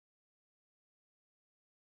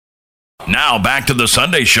Now back to the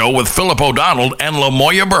Sunday Show with Philip O'Donnell and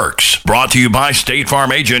Lamoya Burks. Brought to you by State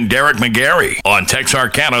Farm agent Derek McGarry on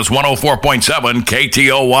Texarkana's 104.7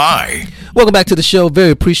 KTOY. Welcome back to the show.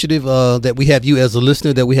 Very appreciative that we have you as a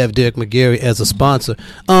listener, that we have Derek McGarry as a sponsor.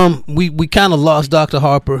 We kind of lost Dr.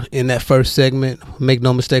 Harper in that first segment. Make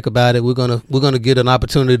no mistake about it. We're gonna get an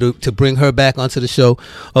opportunity to bring her back onto the show,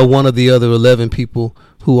 one of the other 11 people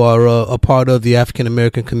who are a part of the African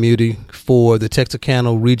American community for the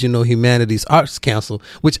Texarkana Regional Humanities Arts Council,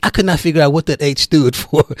 which I could not figure out what that H stood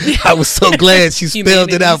for. I was so glad she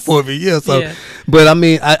spelled it out for me. Yeah. But I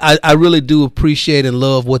mean, I really do appreciate and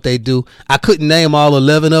love what they do. I couldn't name all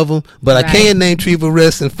 11 of them, but I can name Treva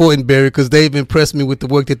Rest and Fortenberry because they've impressed me with the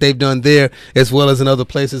work that they've done there as well as in other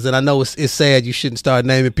places. And I know it's sad you shouldn't start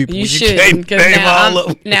naming people. You shouldn't,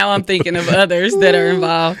 because now I'm thinking of others that are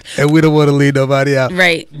involved. And we don't want to leave nobody out.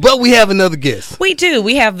 Right. But we have another guest. We do.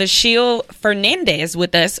 We have Vashil Fernandez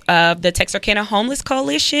with us of the Texarkana Homeless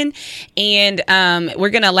Coalition. And we're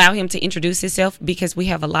going to allow him to introduce himself because we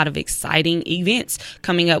have a lot of exciting events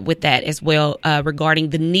coming up with that as well regarding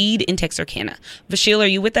the need in Texarkana. Vashil, are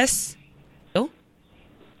you with us? Oh,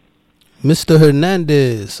 Mr.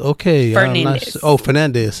 Hernandez. Okay. Fernandez.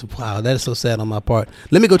 Fernandez. Wow, that is so sad on my part.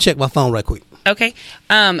 Let me go check my phone right quick. Okay.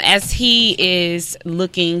 As he is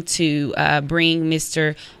looking to bring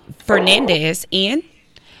Mr. Fernandez in,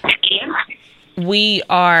 we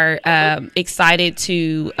are excited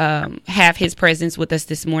to have his presence with us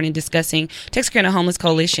this morning discussing Texarkana Homeless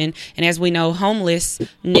Coalition. And as we know,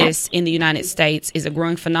 homelessness in the United States is a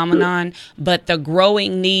growing phenomenon, but the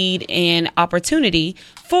growing need and opportunity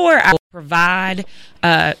for our provide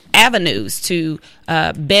avenues to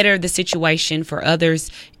better the situation for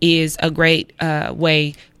others is a great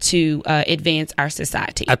way to advance our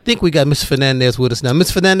society. I think we got Ms. Fernandez with us now.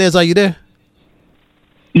 Ms. Fernandez, are you there?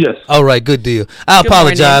 Yes. All right, good deal. I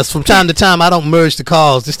apologize. From time to time, I don't merge the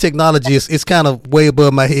calls. This technology is kind of way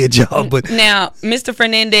above my head, y'all. But now, Mr.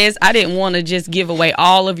 Fernandez, I didn't want to just give away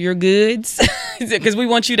all of your goods because we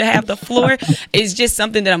want you to have the floor. It's just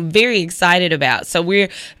something that I'm very excited about. So we're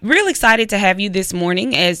real excited to have you this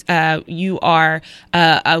morning as you are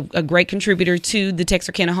a great contributor to the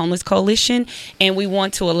Texarkana Homeless Coalition, and we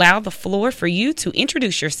want to allow the floor for you to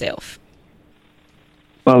introduce yourself.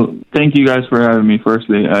 Well, thank you guys for having me,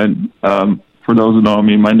 firstly. And for those who know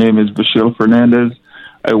me, my name is Vashil Fernandez.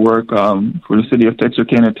 I work for the city of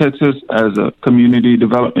Texarkana, Texas, as a community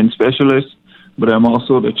development specialist, but I'm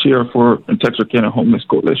also the chair for the Texarkana Homeless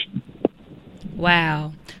Coalition.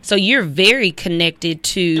 Wow. So you're very connected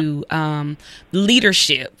to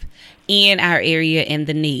leadership in our area and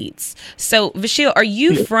the needs. So, Vashil, are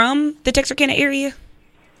you from the Texarkana area?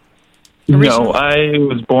 Originally? No, I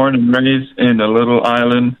was born and raised in a little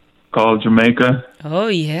island called Jamaica. Oh,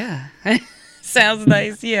 yeah. Sounds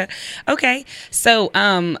nice. Yeah. Okay. So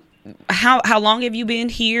how long have you been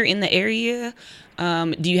here in the area?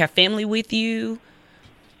 Do you have family with you?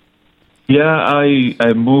 Yeah,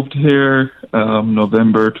 I moved here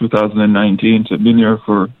November 2019. So I've been here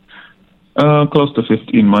for close to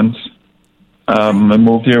 15 months. I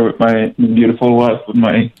moved here with my beautiful wife, with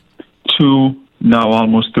my 2, now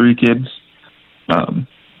almost 3 kids.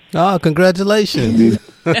 Congratulations!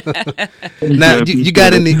 Now, you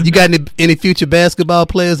got any future basketball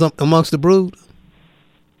players amongst the brood?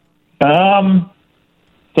 So,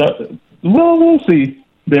 we'll see.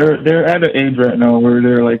 They're at an age right now where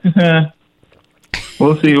they're like,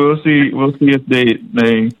 we'll see if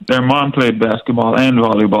their mom played basketball and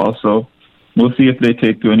volleyball, so we'll see if they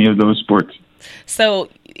take to any of those sports. So,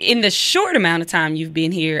 in the short amount of time you've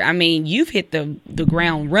been here, I mean, you've hit the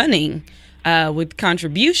ground running with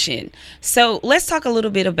contribution. So let's talk a little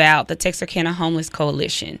bit about the Texarkana Homeless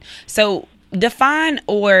Coalition. So define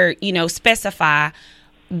or, specify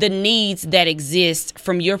the needs that exist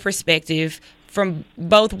from your perspective, from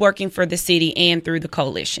both working for the city and through the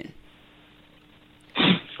coalition.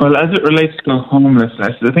 Well, as it relates to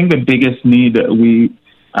homelessness, I think the biggest need that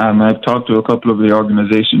I've talked to a couple of the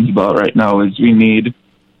organizations about right now is we need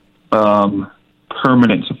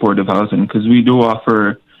permanent supportive housing, because we do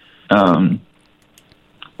offer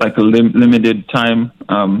like a limited time,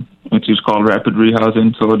 which is called rapid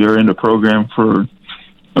rehousing. So they're in the program for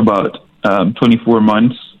about 24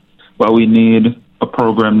 months, but we need a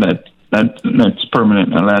program that's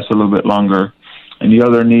permanent and lasts a little bit longer. And the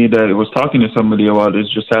other need that I was talking to somebody about is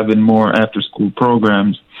just having more after-school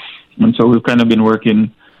programs. And so we've kind of been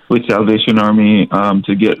working with Salvation Army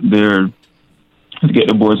to get the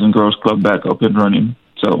Boys and Girls Club back up and running.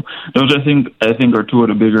 So those, I think are 2 of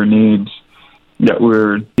the bigger needs that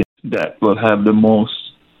will have the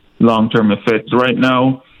most long-term effects. Right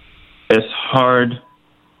now, it's hard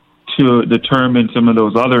to determine some of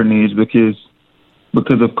those other needs because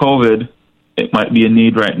of COVID, it might be a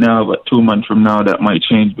need right now, but 2 months from now that might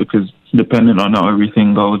change because depending on how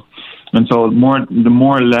everything goes. And so the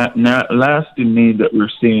more lasting need that we're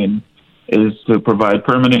seeing is to provide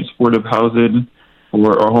permanent supportive housing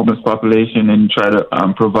for our homeless population and try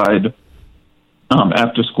to provide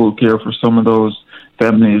after-school care for some of those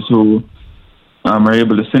families who are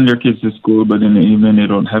able to send their kids to school, but in the evening they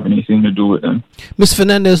don't have anything to do with them. Ms.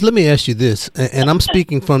 Fernandez, let me ask you this, and I'm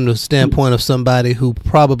speaking from the standpoint of somebody who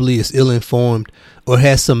probably is ill-informed or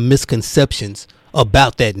has some misconceptions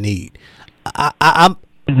about that need. I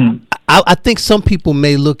think some people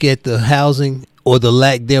may look at the housing or the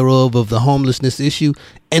lack thereof of the homelessness issue,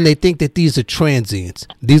 and they think that these are transients.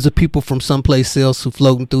 These are people from someplace else who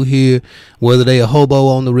floating through here, whether they a hobo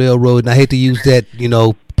on the railroad, and I hate to use that,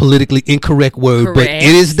 politically incorrect word, Correct. but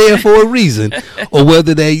it is there for a reason, or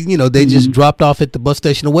whether they, they just dropped off at the bus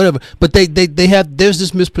station or whatever. But there's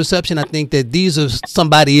this misperception, I think, that these are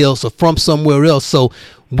somebody else or from somewhere else. So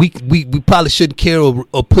we probably shouldn't care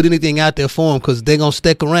or put anything out there for them because they're going to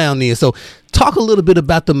stick around there. So talk a little bit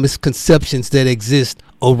about the misconceptions that exist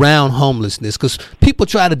around homelessness, because people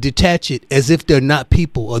try to detach it as if they're not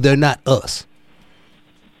people or they're not us.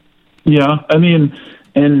 Yeah, I mean,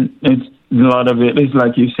 and it's a lot of it is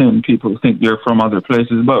like you said, people think they're from other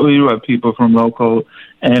places, but we do have people from local,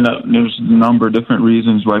 and there's a number of different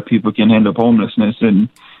reasons why people can end up homelessness. And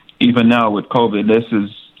even now with COVID, this is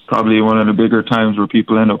probably one of the bigger times where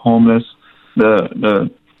people end up homeless. The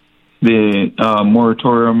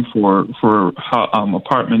moratorium for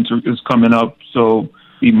apartments is coming up, so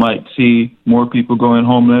we might see more people going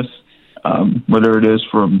homeless, whether it is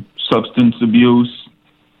from substance abuse,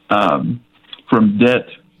 from debt.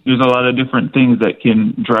 There's a lot of different things that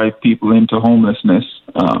can drive people into homelessness.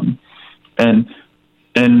 And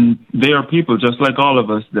they are people just like all of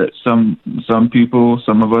us, that some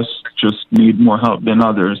of us just need more help than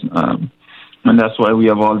others. And that's why we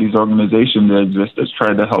have all these organizations that exist that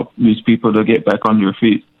try to help these people to get back on their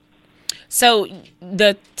feet. So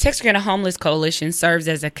the Texarkana Homeless Coalition serves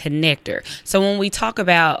as a connector. So when we talk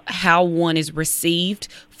about how one is received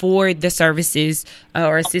for the services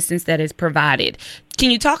or assistance that is provided,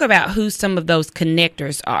 can you talk about who some of those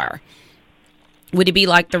connectors are? Would it be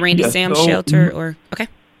like the Randy Sam shelter or okay?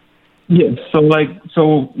 Yes. So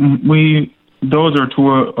those are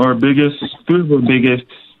three of our biggest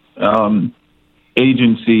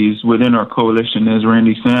agencies within our coalition is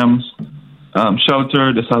Randy Sam's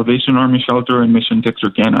shelter, the Salvation Army shelter, and Mission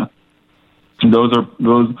Texarkana. And those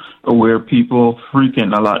are where people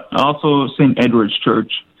frequent a lot. Also St. Edward's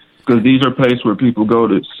Church, because these are places where people go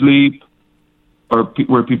to sleep or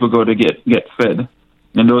where people go to get fed.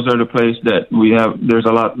 And those are the places that we have. There's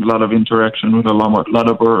a lot of interaction with a lot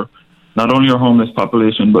of our, not only our homeless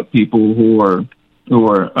population, but people who are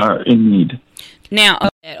in need. Now,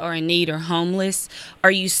 that are in need or homeless,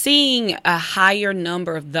 are you seeing a higher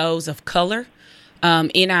number of those of color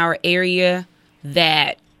in our area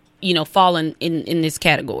that fall in this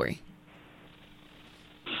category?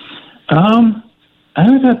 I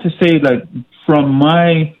would have to say, like, from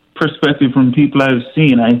my perspective, from people I've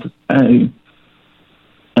seen, and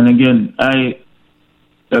again,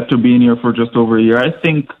 after being here for just over a year, I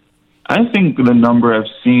think the number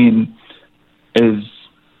I've seen is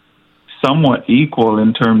somewhat equal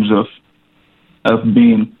in terms of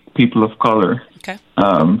being people of color, okay,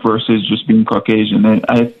 versus just being Caucasian. And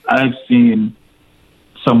I've seen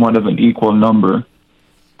somewhat of an equal number.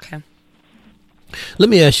 Okay. Let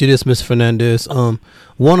me ask you this, Ms. Fernandez.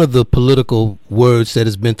 One of the political words that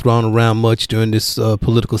has been thrown around much during this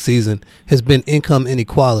political season has been income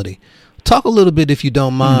inequality. Talk a little bit, if you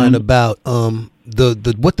don't mind, about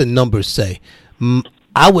the what the numbers say.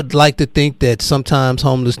 I would like to think that sometimes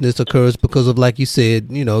homelessness occurs because of, like you said,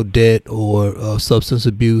 debt or substance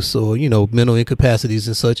abuse or, mental incapacities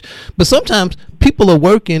and such. But sometimes people are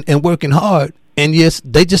working and working hard, and yes,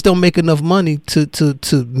 they just don't make enough money to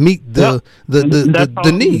meet the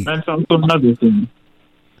need. That's also another thing.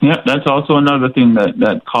 Yeah, that's also another thing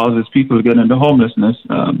that causes people to get into homelessness.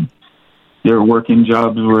 They're working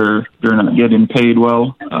jobs where they're not getting paid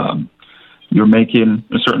well. You're making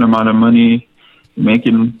a certain amount of money,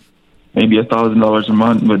 making maybe $1,000 a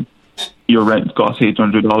month, but your rent costs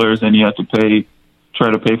 $800, and you have to try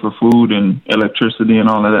to pay for food and electricity and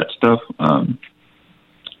all of that stuff.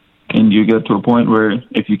 And you get to a point where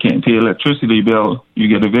if you can't pay electricity bill, you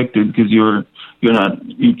get evicted because you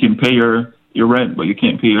can pay your rent, but you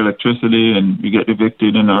can't pay your electricity, and you get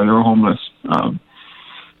evicted, and now you're homeless.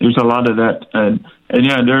 There's a lot of that, and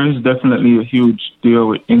yeah, there is definitely a huge deal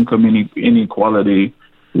with income inequality,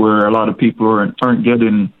 where a lot of people aren't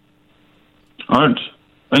getting aren't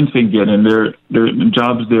getting their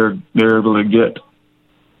jobs they're able to get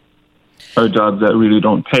are jobs that really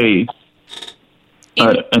don't pay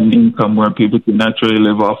an income where people can naturally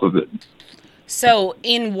live off of it. So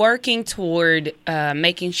in working toward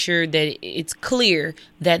making sure that it's clear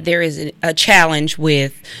that there is a challenge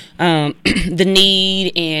with the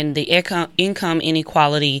need and the income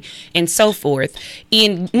inequality and so forth,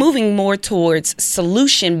 in moving more towards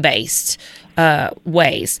solution-based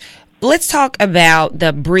ways, let's talk about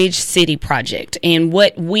the Bridge City project and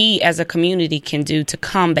what we as a community can do to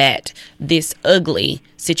combat this ugly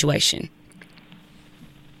situation.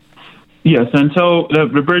 Yes, and so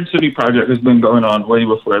the Bridge City project has been going on way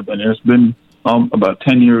before I've been here. It's been about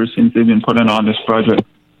 10 years since they've been putting on this project.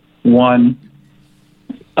 One,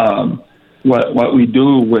 what we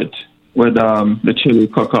do with the chili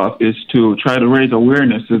cook-off is to try to raise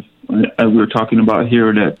awareness of, as we were talking about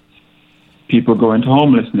here, that people go into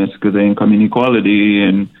homelessness because of income inequality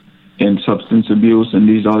and substance abuse and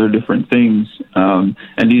these other different things. And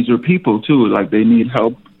these are people too, like they need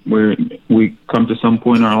help. Where we come to some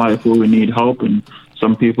point in our life where we need help, and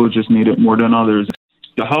some people just need it more than others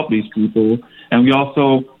to help these people. And we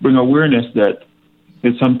also bring awareness that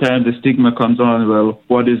sometimes the stigma comes on, well,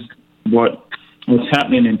 what's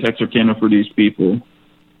happening in Texarkana for these people.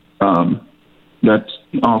 That's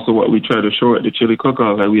also what we try to show at the Chili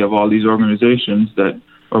Cook-Off, that we have all these organizations that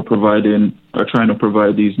are trying to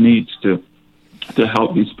provide these needs to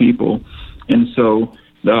help these people. And so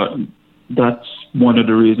that's one of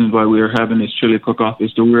the reasons why we are having this Chili Cook-Off,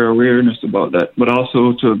 is to raise awareness about that, but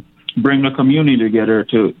also to bring the community together,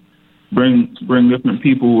 to bring different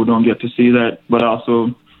people who don't get to see that, but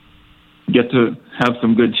also get to have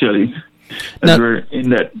some good chili. As we're in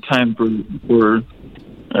that time we're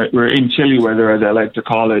in chili weather, as I like to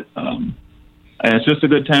call it, and it's just a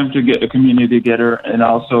good time to get the community together. And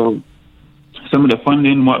also some of the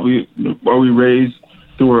funding, what we raise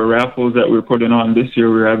through our raffles that we're putting on this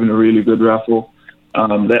year. We're having a really good raffle.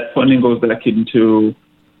 That funding goes back into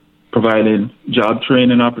providing job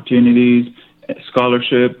training opportunities,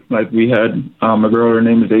 scholarship. Like we had a girl, her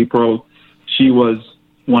name is April. She was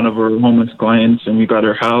one of our homeless clients, and we got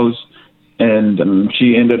her housed. And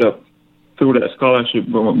she ended up, through that scholarship,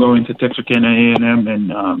 going to Texarkana A&M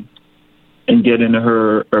and getting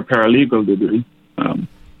her paralegal degree.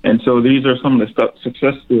 And so these are some of the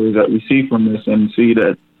success stories that we see from this, and see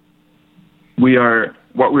that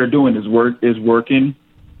what we're doing is working.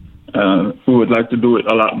 We would like to do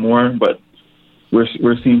it a lot more, but we're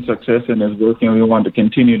seeing success and it's working. We want to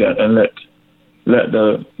continue that and let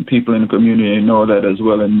the people in the community know that as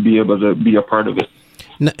well, and be able to be a part of it.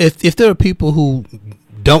 Now, if there are people who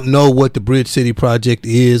don't know what the Bridge City Project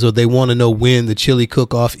is, or they want to know when the Chili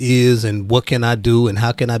Cook-Off is and what can I do and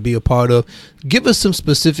how can I be a part of, give us some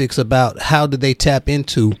specifics about how do they tap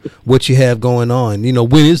into what you have going on. You know,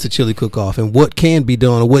 when is the Chili Cook-Off and what can be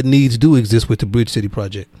done or what needs do exist with the Bridge City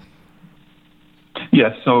Project?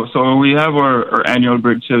 Yes, so we have our annual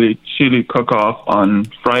Bridge Chili Cook-Off on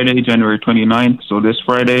Friday, January 29th. So this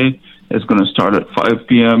Friday is going to start at 5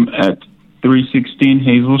 p.m. at 316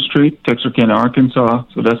 Hazel Street, Texarkana, Arkansas.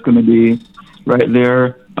 So that's going to be right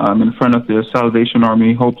there in front of the Salvation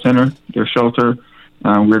Army Hope Center, their shelter.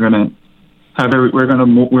 We're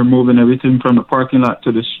moving everything from the parking lot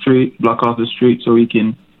to the street, block off the street, so we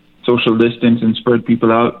can social distance and spread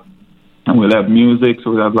people out. And we'll have music, so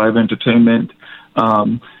we'll have live entertainment.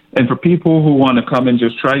 And for people who want to come and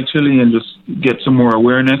just try chili and just get some more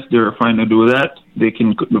awareness, they're fine to do that. The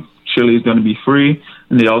chili is going to be free,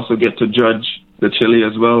 and they also get to judge the chili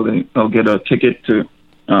as well. They'll get a ticket to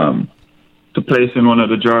place in one of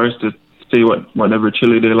the jars to see whatever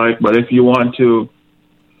chili they like. But if you want to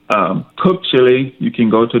cook chili, you can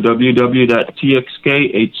go to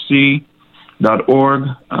www.txkhc.org,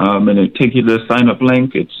 and it takes you to the sign-up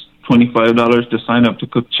link. It's $25 to sign up to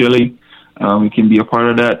cook chili. We can be a part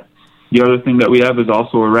of that. The other thing that we have is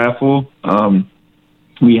also a raffle.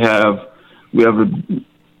 We have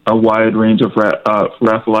a wide range of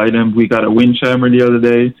raffle items. We got a wind chamber the other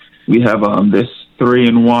day. We have this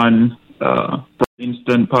 3-in-1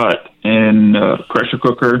 Instant Pot and pressure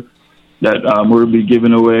cooker that we'll be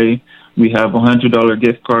giving away. We have a $100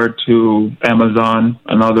 gift card to Amazon,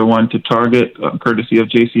 another one to Target, courtesy of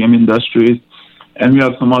JCM Industries, and we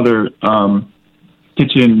have some other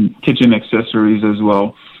kitchen accessories as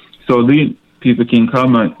well. So the people can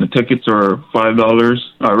come. The tickets are $5.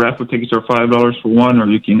 Raffle tickets are $5 for one, or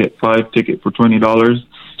you can get 5 tickets for $20.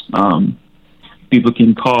 People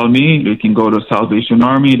can call me. They can go to Salvation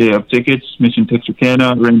Army. They have tickets. Mission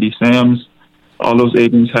Texarkana, Randy Sam's, all those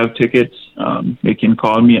agents have tickets. they can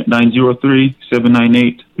call me at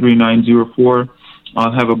 903-798-3904.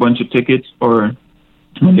 I'll have a bunch of tickets, or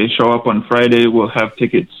when they show up on Friday, we'll have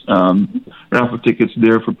tickets, raffle tickets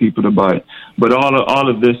there for people to buy. But all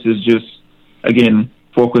of this is just, again,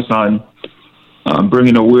 focus on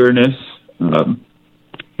bringing awareness,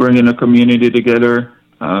 bringing a community together,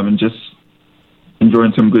 and just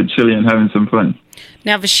enjoying some good chili and having some fun.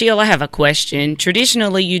 Now, Vashil, I have a question.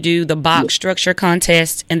 Traditionally, you do the box structure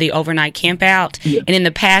contest and the overnight camp out. Yeah. And in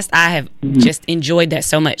the past, I have just enjoyed that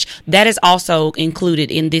so much. That is also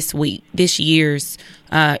included in this year's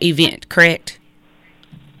event, correct?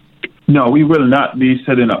 No, we will not be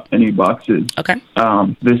setting up any boxes. Okay.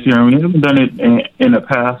 This year, we haven't done it in the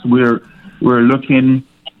past. We're looking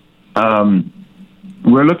at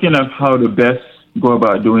how to best go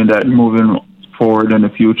about doing that and moving forward in the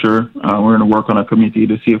future. We're going to work on a committee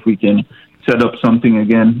to see if we can set up something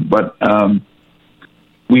again. But I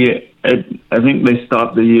think they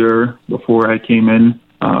stopped the year before I came in,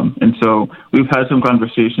 and so we've had some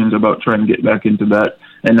conversations about trying to get back into that.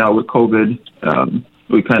 And now with COVID,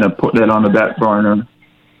 we kind of put that on the back burner,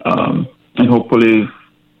 and hopefully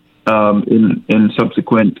in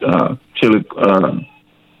subsequent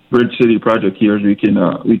Bridge City project years, we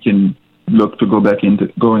can look to going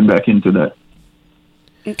back into that.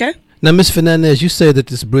 Okay. Now, Ms. Fernandez, you say that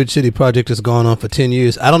this Bridge City project has gone on for 10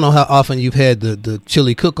 years. I don't know how often you've had the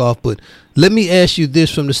chili cook-off, but let me ask you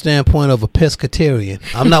this from the standpoint of a pescatarian.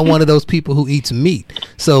 I'm not one of those people who eats meat.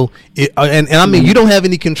 So, and I mean, you don't have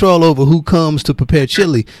any control over who comes to prepare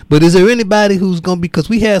chili, but is there anybody who's going to be, because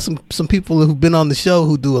we have some people who've been on the show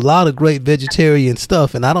who do a lot of great vegetarian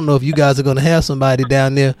stuff, and I don't know if you guys are going to have somebody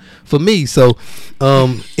down there for me. So,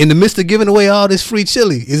 in the midst of giving away all this free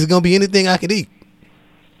chili, is it going to be anything I could eat?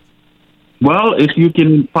 Well, if you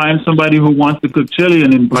can find somebody who wants to cook chili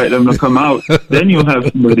and invite them to come out, then you'll have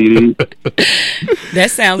somebody to eat. That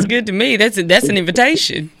sounds good to me. That's an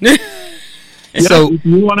invitation. Yeah, so if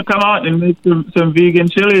you want to come out and make some vegan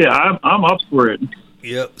chili, I'm up for it.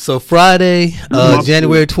 Yep. So Friday,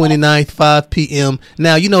 January 29th, 5 p.m.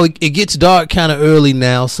 Now, it gets dark kind of early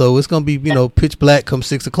now, so it's going to be, pitch black come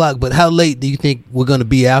 6 o'clock. But how late do you think we're going to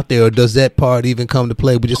be out there, or does that part even come to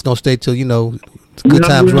play? We're just going to stay till, good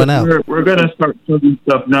times run out. We're going to start putting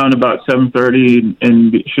stuff down about 7:30,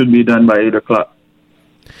 and it should be done by 8 o'clock.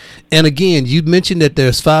 And again, you mentioned that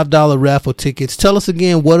there's $5 raffle tickets. Tell us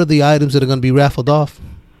again, what are the items that are going to be raffled off?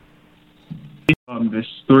 This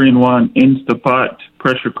 3-in-1 Instapot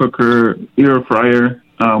pressure cooker, air fryer.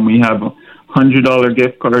 We have a $100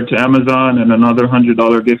 gift card to Amazon and another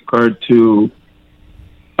 $100 gift card to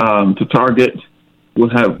Target.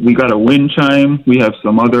 We got a wind chime. We have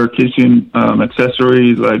some other kitchen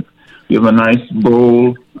accessories, like we have a nice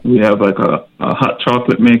bowl. We have like a hot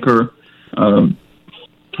chocolate maker.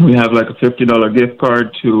 We have like a $50 gift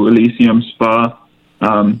card to Elysium Spa.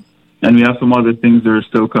 And we have some other things that are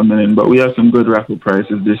still coming in, but we have some good raffle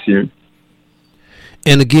prices this year.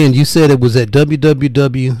 And again, you said it was at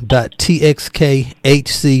www.txkhc,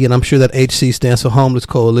 and I'm sure that HC stands for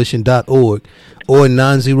homelesscoalition.org, or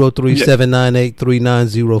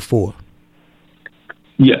 903-798-3904.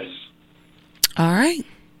 Yes. All right.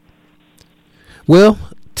 Well,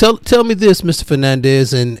 tell me this, Mr.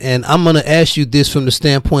 Fernandez, and I'm going to ask you this from the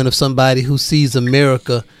standpoint of somebody who sees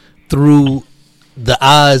America through the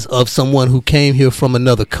eyes of someone who came here from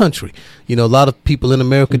another country. A lot of people in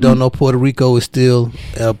America don't know Puerto Rico is still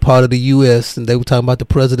part of the U.S., and they were talking about the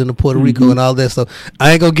president of Puerto Rico and all that. So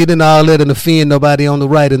I ain't going to get into all that and offend nobody on the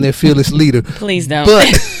right and their fearless leader. Please don't.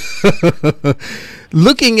 But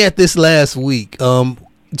looking at this last week,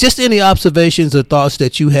 just any observations or thoughts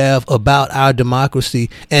that you have about our democracy,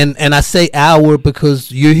 and I say our because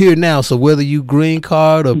you're here now, so whether you green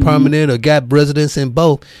card or permanent or got residence in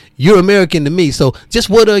both, you're American to me. So just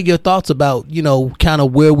what are your thoughts about, kind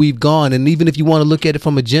of where we've gone, and even if you want to look at it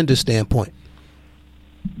from a gender standpoint?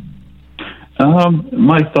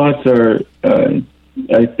 My thoughts are,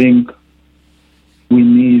 I think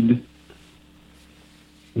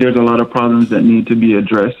there's a lot of problems that need to be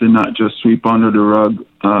addressed and not just sweep under the rug,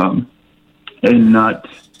 and not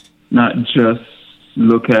just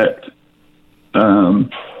look at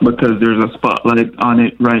because there's a spotlight on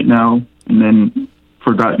it right now and then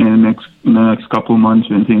forgotten in the next couple of months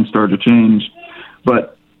when things start to change.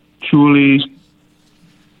 But truly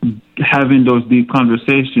having those deep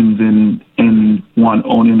conversations and one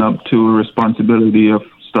owning up to a responsibility of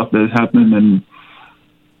stuff that has happened and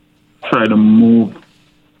try to move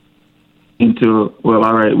into, well,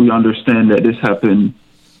 all right, we understand that this happened.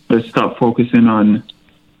 Let's stop focusing on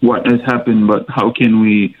what has happened, but how can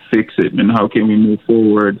we fix it and how can we move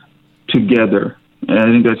forward together And I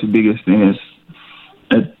think that's the biggest thing is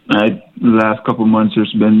the last couple of months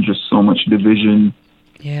there's been just so much division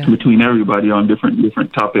between everybody on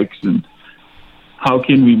different topics, and how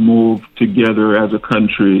can we move together as a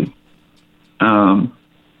country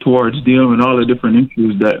towards dealing with all the different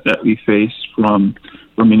issues that we face, from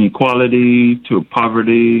inequality to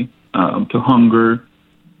poverty to hunger.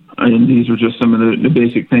 And these are just some of the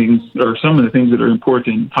basic things, or some of the things that are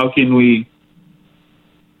important. How can we,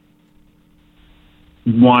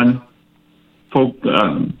 one,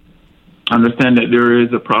 understand that there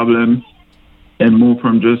is a problem and move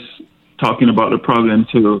from just talking about the problem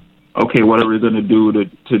to, okay, what are we going to do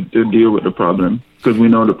to deal with the problem? Because we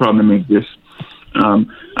know the problem exists.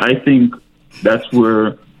 I think that's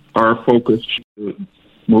where our focus should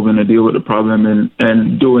moving to deal with the problem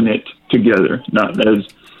and doing it together, not as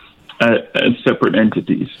separate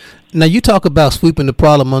entities. Now, you talk about sweeping the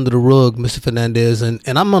problem under the rug, Mr. Fernandez, and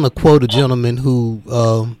I'm going to quote a gentleman who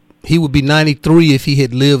he would be 93 if he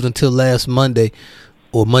had lived until last Monday,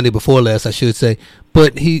 or Monday before last, I should say.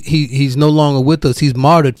 But he's no longer with us. He's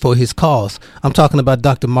martyred for his cause. I'm talking about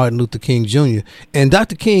Dr. Martin Luther King Jr. And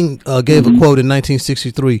Dr. King gave a quote in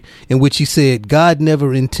 1963 in which he said, "God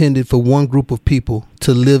never intended for one group of people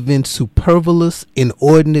to live in superfluous,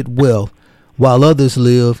 inordinate wealth while others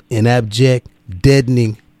live in abject,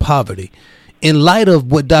 deadening poverty." In light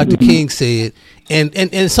of what Dr. King said,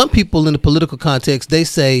 and some people in the political context, they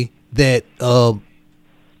say that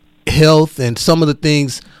health and some of the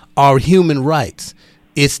things are human rights.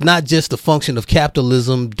 It's not just a function of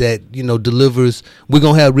capitalism that, delivers, we're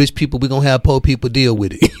going to have rich people, we're going to have poor people deal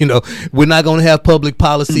with it. We're not going to have public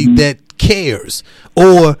policy that cares,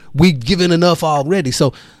 or we've given enough already.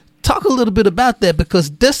 So talk a little bit about that,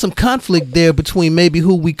 because there's some conflict there between maybe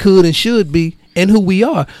who we could and should be and who we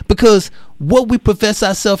are. Because what we profess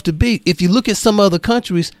ourselves to be, if you look at some other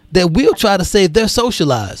countries that will try to say they're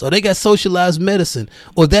socialized, or they got socialized medicine,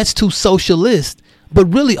 or that's too socialist, but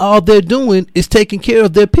really all they're doing is taking care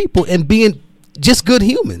of their people and being just good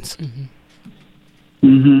humans.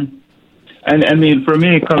 And I mean, for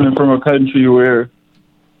me, coming from a country where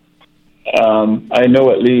I know,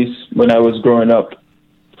 at least when I was growing up,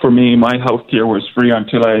 for me, my health care was free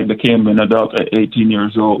until I became an adult at 18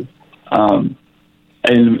 years old.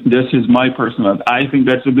 And this is my personal, I think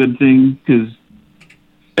that's a good thing, because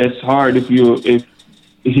it's hard if your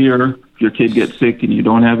kid gets sick and you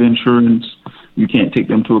don't have insurance, you can't take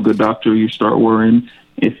them to a good doctor, you start worrying.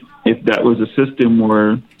 If that was a system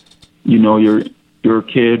where, your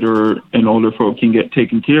kid or an older folk can get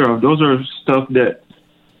taken care of, those are stuff that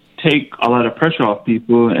take a lot of pressure off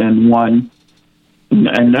people. And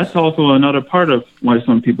that's also another part of why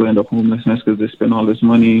some people end up homelessness, because they spend all this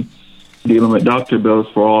money dealing with doctor bills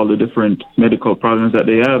for all the different medical problems that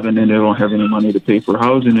they have, and then they don't have any money to pay for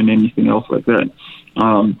housing and anything else like that.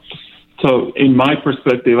 So in my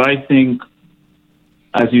perspective, I think,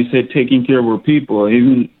 as you said, taking care of our people,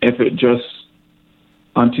 even if it just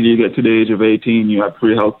until you get to the age of 18, you have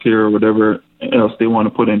free health care or whatever else they want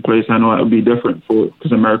to put in place. I know that would be different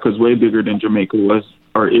because America is way bigger than Jamaica was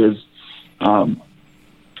or is.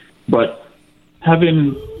 But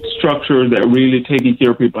having structures that really taking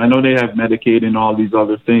care of people, I know they have Medicaid and all these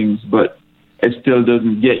other things, but it still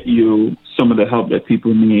doesn't get you some of the help that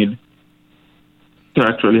people need to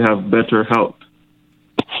actually have better health.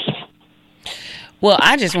 Well,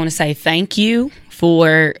 I just want to say thank you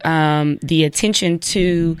for the attention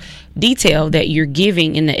to detail that you're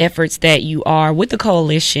giving in the efforts that you are with the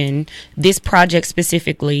coalition, this project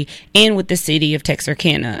specifically, and with the city of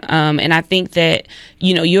Texarkana. And I think that,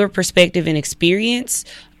 your perspective and experience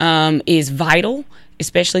is vital,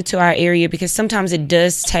 especially to our area, because sometimes it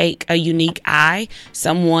does take a unique eye,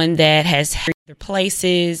 someone that has other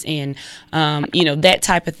places and, that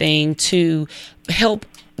type of thing to help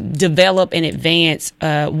develop and advance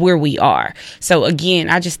where we are. So again,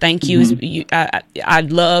 I just thank you.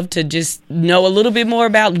 I'd love to just know a little bit more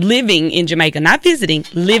about living in Jamaica, not visiting,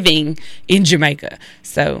 living in Jamaica.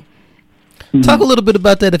 So talk a little bit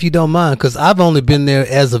about that, if you don't mind, because I've only been there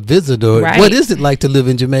as a visitor. Right. What is it like to live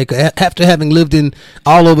in Jamaica after having lived in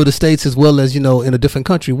all over the states as well as, in a different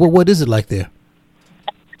country? What is it like there?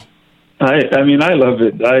 I mean, I love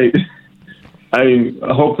it.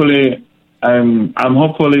 I'm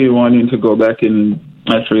hopefully wanting to go back and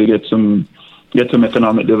actually get some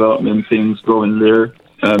economic development things going there.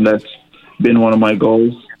 That's been one of my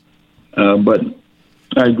goals. But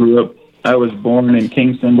I was born in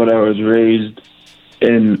Kingston, but I was raised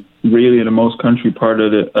in really the most country part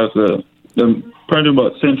of the probably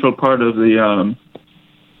about central part of the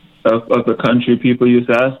country. People used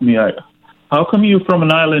to ask me, how come you're from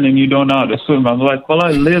an island and you don't know how to swim? I'm like, well,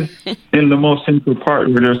 I live in the most central part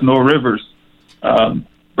where there's no rivers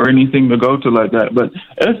or anything to go to like that. But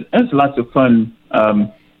it's lots of fun.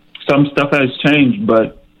 Some stuff has changed,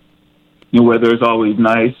 but the weather is always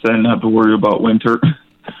nice. I didn't have to worry about winter.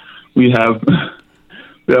 We have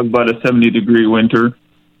about a 70-degree winter.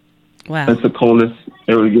 Wow. That's the coldest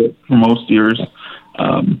it would get for most years.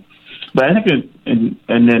 But I think and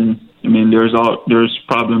then, I mean, there's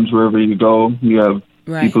problems wherever you go. You have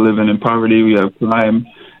people living in poverty. We have crime.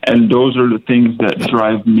 And those are the things that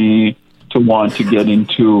drive me to want to get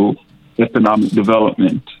into economic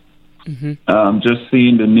development. Mm-hmm. Just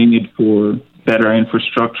seeing the need for better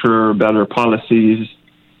infrastructure, better policies,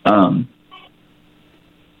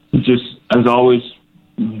 just has always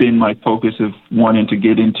been my focus of wanting to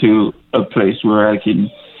get into a place where I can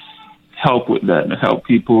help with that and help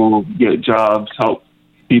people get jobs, help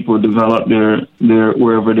people develop their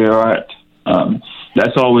wherever they are at.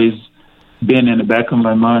 That's always been in the back of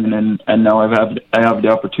my mind, and now I have the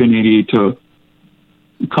opportunity to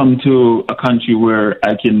come to a country where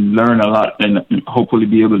I can learn a lot and hopefully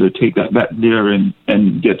be able to take that back there and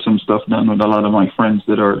get some stuff done with a lot of my friends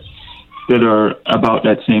that are about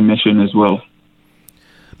that same mission as well.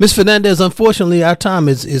 Ms. Fernandez, unfortunately, our time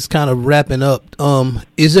is kind of wrapping up.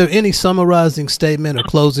 Is there any summarizing statement or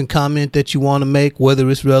closing comment that you want to make, whether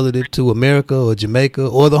it's relative to America or Jamaica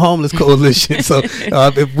or the Homeless Coalition? So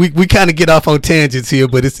if we kind of get off on tangents here,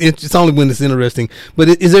 but it's only when it's interesting. But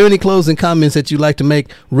is there any closing comments that you'd like to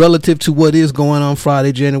make relative to what is going on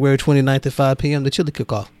Friday, January 29th at 5 p.m., the Chili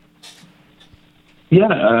Cook-Off? Yeah,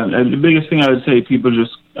 the biggest thing I would say, people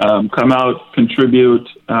just come out, contribute.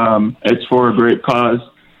 It's for a great cause.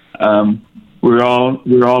 We're all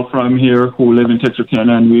from here who live in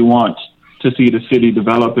Texarkana, and we want to see the city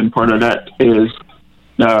develop. And part of that is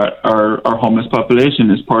our homeless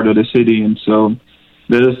population is part of the city. And so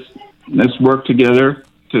let's work together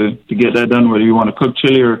to get that done. Whether you want to cook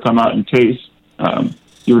chili or come out and taste,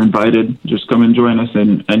 you're invited. Just come and join us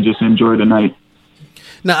and just enjoy the night.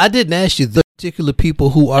 Now, I didn't ask you the particular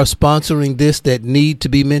people who are sponsoring this that need to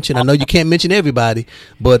be mentioned. I know you can't mention everybody,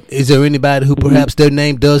 but is there anybody who perhaps their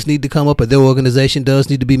name does need to come up or their organization does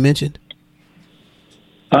need to be mentioned?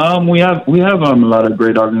 We have a lot of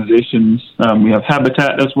great organizations. We have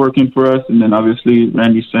Habitat that's working for us, and then obviously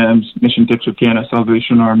Randy Sam's Mission Texarkana,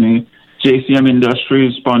 Salvation Army, JCM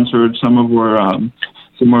Industries sponsored some of our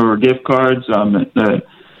gift cards. The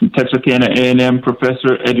Texarkana A&M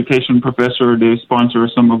education professor, they sponsor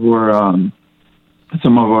some of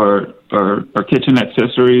our kitchen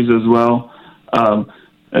accessories as well.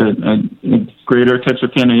 Greater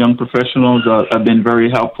Texarkana Young Professionals have been very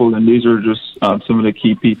helpful, and these are just some of the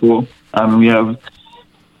key people. And you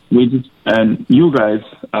guys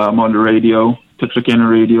on the radio, Texarkana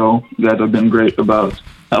Radio, you guys have been great about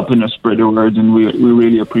helping us spread the words, and we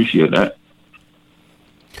really appreciate that.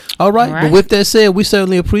 All right. But with that said, we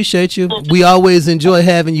certainly appreciate you. We always enjoy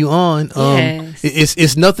having you on. Yes.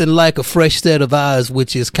 It's nothing like a fresh set of eyes,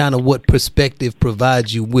 which is kind of what perspective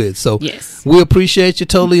provides you with. So yes, we appreciate you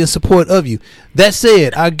totally in support of you. That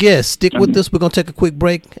said, our guests, stick with us. We're going to take a quick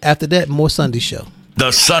break. After that, more Sunday Show.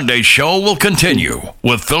 The Sunday Show will continue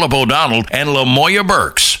with Philip O'Donnell and Lamoya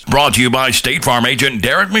Burks. Brought to you by State Farm agent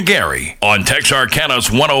Derek McGarry on Texarkana's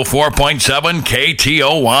 104.7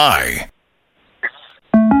 KTOY.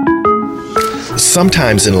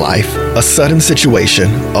 Sometimes in life, a sudden situation,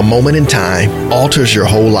 a moment in time, alters your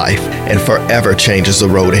whole life and forever changes the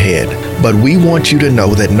road ahead. But we want you to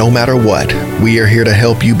know that no matter what, we are here to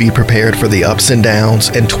help you be prepared for the ups and downs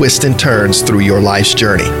and twists and turns through your life's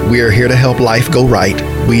journey. We are here to help life go right.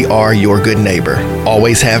 We are your good neighbor.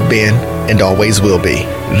 Always have been and always will be.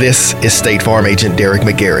 This is State Farm agent Derek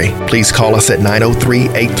McGarry. Please call us at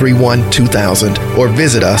 903-831-2000 or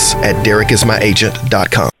visit us at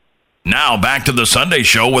derekismyagent.com. Now back to the Sunday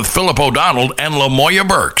Show with Philip O'Donnell and Lamoya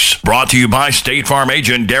Burks. Brought to you by State Farm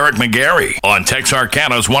agent Derek McGarry on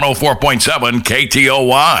Texarkana's 104.7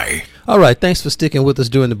 KTOY. All right. Thanks for sticking with us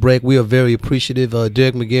during the break. We are very appreciative.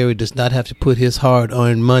 Derek McGarry does not have to put his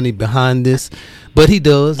hard-earned money behind this, but he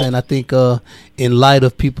does. And I think in light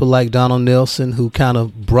of people like Donald Nelson, who kind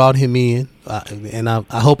of brought him in, and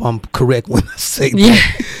I hope I'm correct when I say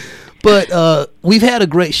that. But we've had a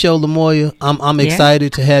great show, Lamoya. I'm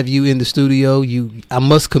excited to have you in the studio. I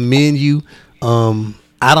must commend you.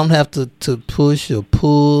 I don't have to push or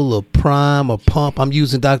pull or prime or pump. I'm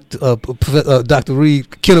using Dr.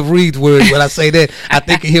 Reed, Kenneth Reed's words when I say that. I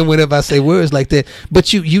think of him whenever I say words like that.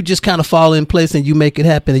 But you just kind of fall in place and you make it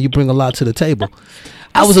happen and you bring a lot to the table.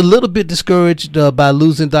 I was a little bit discouraged by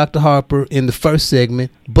losing Dr. Harper in the first segment,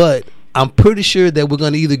 but I'm pretty sure that we're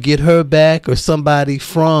going to either get her back or somebody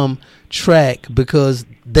from track, because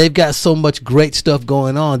they've got so much great stuff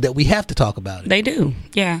going on that we have to talk about it. They do,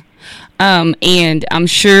 yeah. And I'm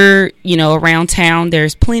sure, around town,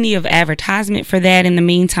 there's plenty of advertisement for that in the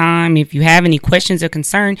meantime. If you have any questions or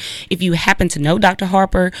concern, if you happen to know Dr.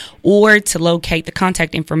 Harper, or to locate the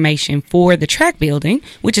contact information for the track building,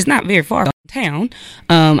 which is not very far from town,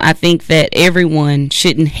 I think that everyone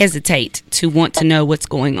shouldn't hesitate to want to know what's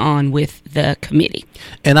going on with the committee.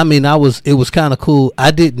 And I mean, it was kind of cool.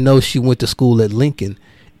 I didn't know she went to school at Lincoln.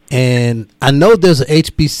 And I know there's a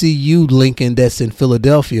HBCU Lincoln that's in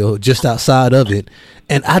Philadelphia, just outside of it.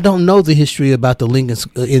 And I don't know the history about the Lincolns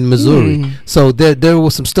in Missouri. So there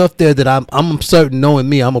was some stuff there that I'm certain, knowing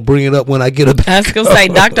me, I'm going to bring it up when I get a back. I was going to say,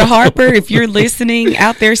 Dr. Harper, if you're listening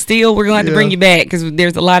out there still, we're going to have to bring you back, because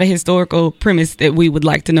there's a lot of historical premise that we would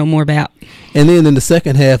like to know more about. And then in the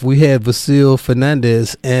second half, we had Vasil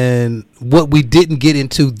Fernandez. And what we didn't get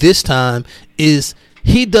into this time is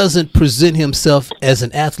he doesn't present himself as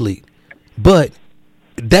an athlete, but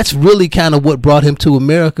that's really kind of what brought him to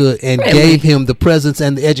America and gave him the presence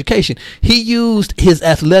and the education. He used his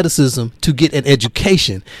athleticism to get an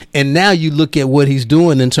education. And now you look at what he's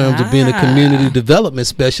doing in terms of being a community development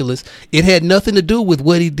specialist. It had nothing to do with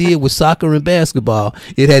what he did with soccer and basketball.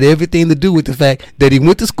 It had everything to do with the fact that he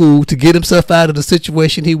went to school to get himself out of the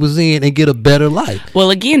situation he was in and get a better life.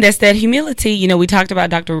 Well, again, that's that humility. We talked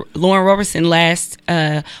about Dr. Lauren Robertson last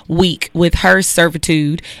week with her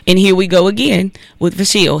servitude. And here we go again with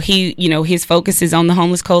Vasil. He, his focus is on the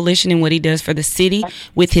Homeless Coalition and what he does for the city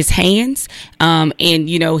with his hands. And,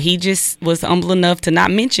 he just was humble enough to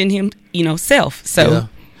not mention himself. So, yeah.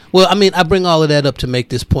 Well, I mean, I bring all of that up to make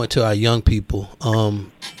this point to our young people.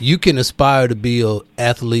 You can aspire to be an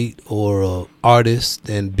athlete or an artist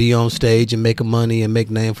and be on stage and make money and make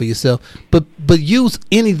name for yourself, but use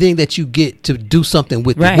anything that you get to do something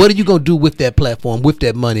with it. What are you going to do with that platform, with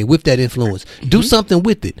that money, with that influence? Do something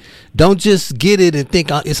with it. Don't just get it and think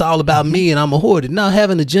it's all about me and I'm a hoarder. No, have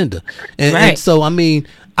an agenda. And so, I mean,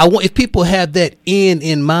 if people have that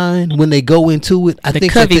in mind when they go into it, I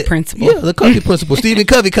think Covey principle. Yeah, the Covey principle. Stephen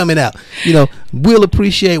Covey coming out. We'll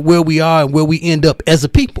appreciate where we are and where we end up as a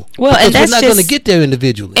people. Well, and that's we're not going to get there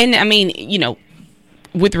individually. And I mean,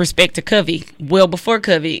 with respect to Covey, well, before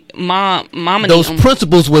Covey, Mama those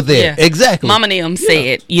principles were there. Yeah. Exactly. Mama Nim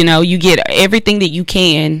said, you get everything that you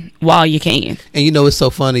can while you can. And it's so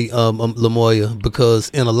funny, Lamoya, because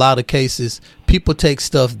in a lot of cases, people take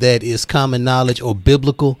stuff that is common knowledge or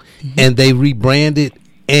biblical, and they rebrand it.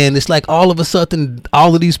 And it's like all of a sudden,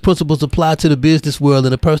 all of these principles apply to the business world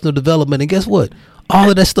and the personal development. And guess what? All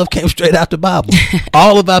of that stuff came straight out the Bible.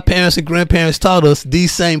 All of our parents and grandparents taught us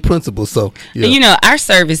these same principles. So, our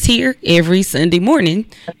service here every Sunday morning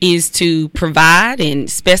is to provide and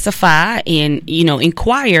specify and,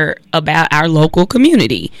 inquire about our local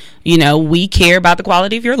community. We care about the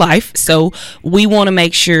quality of your life. So we want to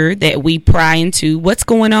make sure that we pry into what's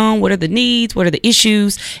going on, what are the needs, what are the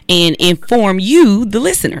issues, and inform you, the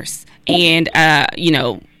listeners. And,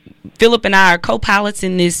 Philip and I are co-pilots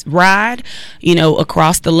in this ride,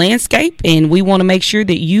 across the landscape, and we want to make sure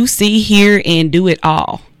that you see, hear, and do it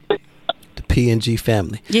all. The P&G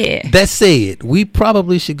family. Yeah. That said, we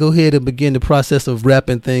probably should go ahead and begin the process of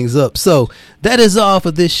wrapping things up. So that is all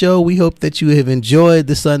for this show. We hope that you have enjoyed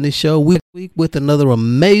the Sunday show. Week with another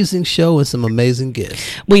amazing show and some amazing guests.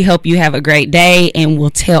 We hope you have a great day, and we'll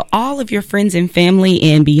tell all of your friends and family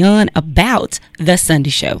and beyond about the Sunday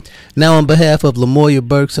show. Now, on behalf of Lamoya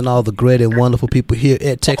Burks and all the great and wonderful people here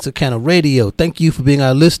at Texarkana Radio, thank you for being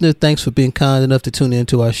our listener. Thanks for being kind enough to tune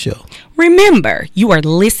into our show. Remember, you are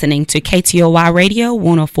listening to KTOY Radio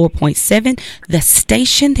 104.7, the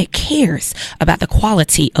station that cares about the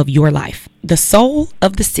quality of your life, the soul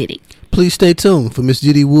of the city. Please stay tuned for Miss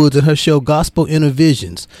Judy Woods and her show Gospel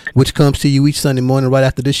Intervisions, which comes to you each Sunday morning right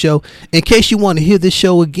after this show. In case you want to hear this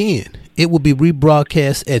show again, it will be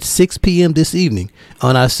rebroadcast at 6 p.m. this evening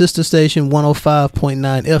on our sister station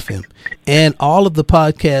 105.9 FM. And all of the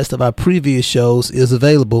podcasts of our previous shows is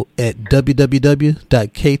available at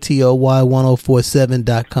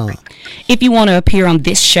www.ktoy1047.com. If you want to appear on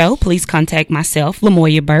this show, please contact myself,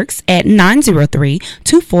 Lamoya Burks, at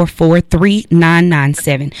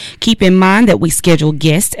 903-244-3997. Keep in mind that we schedule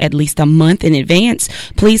guests at least a month in advance.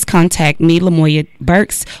 Please contact me, Lamoya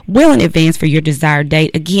Burks, well in advance for your desired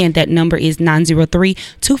date. Again, that number is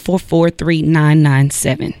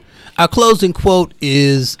 903-244-3997. Our closing quote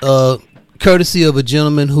is courtesy of a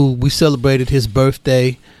gentleman who we celebrated his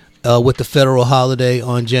birthday with the federal holiday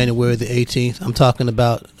on January the 18th. I'm talking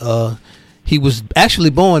about he was actually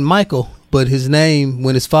born Michael but his name,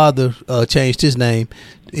 when his father changed his name,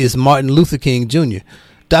 is Martin Luther King Jr.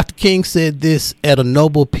 Dr. King said this at a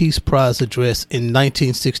Nobel Peace Prize address in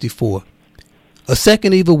 1964. A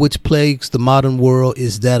second evil which plagues the modern world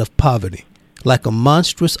is that of poverty. Like a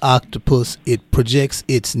monstrous octopus, it projects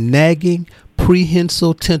its nagging,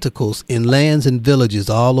 prehensile tentacles in lands and villages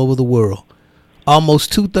all over the world.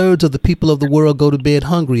 Almost 2/3 of the people of the world go to bed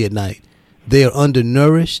hungry at night. They are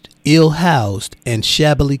undernourished, ill-housed, and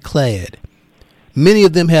shabbily clad. Many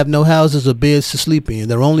of them have no houses or beds to sleep in.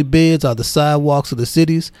 Their only beds are the sidewalks of the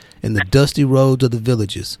cities and the dusty roads of the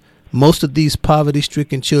villages. Most of these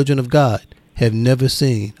poverty-stricken children of God have never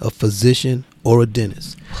seen a physician or a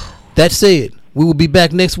dentist. That said, we will be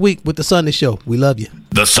back next week with The Sunday Show. We love you.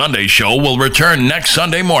 The Sunday Show will return next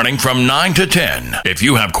Sunday morning from 9 to 10. If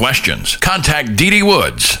you have questions, contact Dee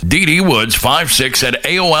Woods,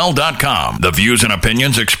 ddwoods56@aol.com. The views and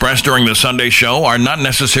opinions expressed during The Sunday Show are not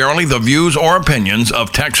necessarily the views or opinions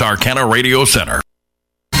of Texarkana Radio Center.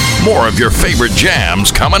 More of your favorite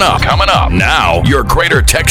jams coming up. Now, your Greater Texas